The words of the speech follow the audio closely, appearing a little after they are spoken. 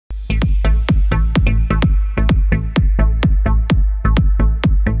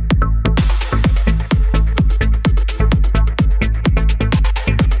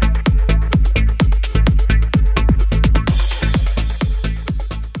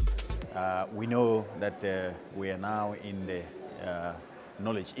We know that we are now in the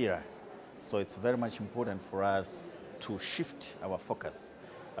knowledge era, so it's very much important for us to shift our focus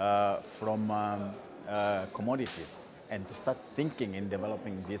from commodities and to start thinking in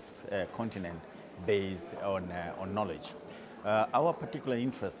developing this continent based on knowledge. Our particular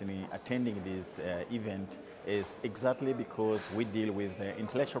interest in attending this event is exactly because we deal with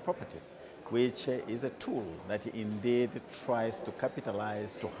intellectual property, which is a tool that indeed tries to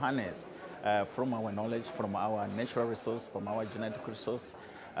capitalize, to harness from our knowledge, from our natural resource, from our genetic resource,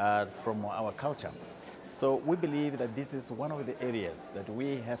 from our culture. So we believe that this is one of the areas that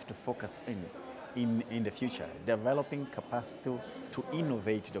we have to focus in the future, developing capacity to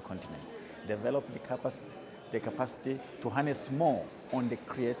innovate the continent, develop the capacity to harness more on the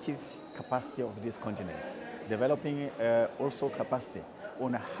creative capacity of this continent, developing also capacity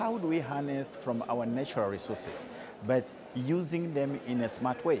on how do we harness from our natural resources, but using them in a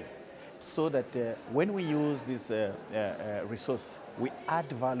smart way, so that when we use this resource, we add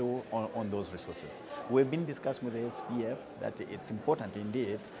value on those resources. We've been discussing with the SPF that it's important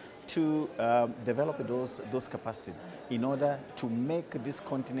indeed to develop those capacities in order to make this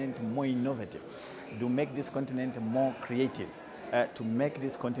continent more innovative, to make this continent more creative, to make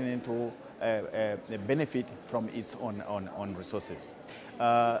this continent to benefit from its own resources.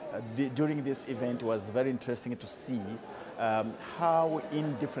 During this event, it was very interesting to see how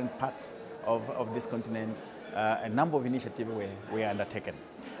in different parts of this continent a number of initiatives were undertaken,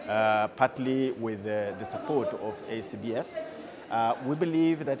 partly with the support of ACBF. We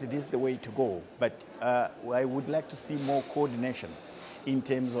believe that it is the way to go, but I would like to see more coordination in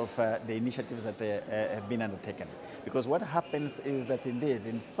terms of the initiatives that have been undertaken. Because what happens is that indeed,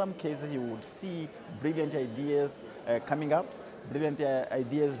 in some cases, you would see brilliant ideas coming up, brilliant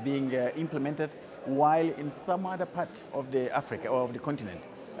ideas being implemented, while in some other part of the Africa or of the continent,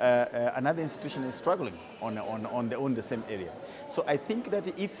 another institution is struggling on the same area. So I think that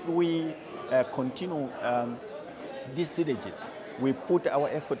if we continue these synergies, we put our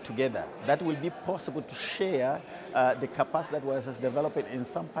effort together, that will be possible to share the capacity that was developed in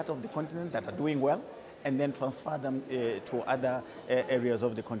some part of the continent that are doing well, and then transfer them to other areas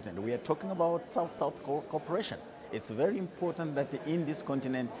of the continent. We are talking about South-South cooperation. It's very important that in this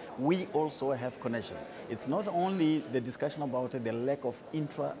continent we also have connection. It's not only the discussion about the lack of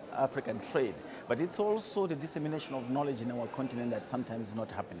intra-African trade, but it's also the dissemination of knowledge in our continent that sometimes is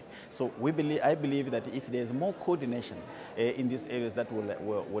not happening. So I believe that if there's more coordination in these areas, that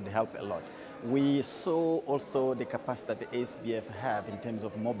would help a lot. We saw also the capacity that the ASBF have in terms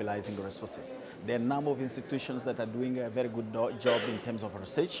of mobilizing the resources. There are a number of institutions that are doing a very good job in terms of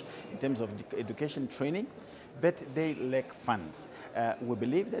research, in terms of education training, but they lack funds. We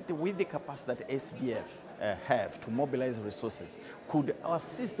believe that with the capacity that SBF have to mobilize resources could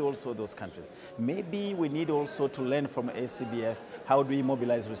assist also those countries. Maybe we need also to learn from SBF how do we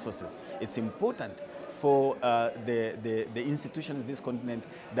mobilize resources. It's important for the institutions of this continent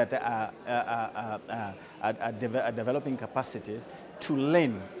that are developing capacity to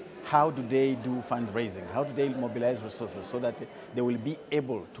learn how do they do fundraising, how do they mobilize resources so that they will be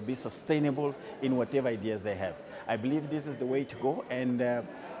able to be sustainable in whatever ideas they have. I believe this is the way to go, and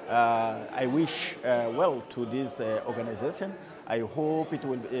I wish well to this organization. I hope it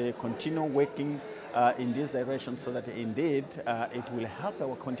will continue working in this direction so that indeed it will help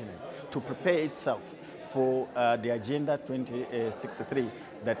our continent to prepare itself for the Agenda 2063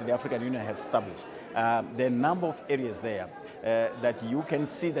 that the African Union have established. There are a number of areas there that you can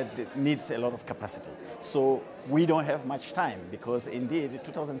see that it needs a lot of capacity. So we don't have much time because indeed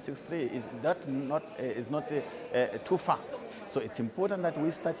 2063 is not too far. So it's important that we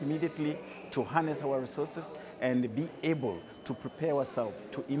start immediately to harness our resources and be able to prepare ourselves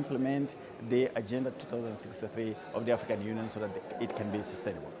to implement the Agenda 2063 of the African Union so that it can be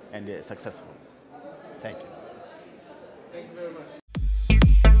sustainable and successful. Thank you. Thank you very much.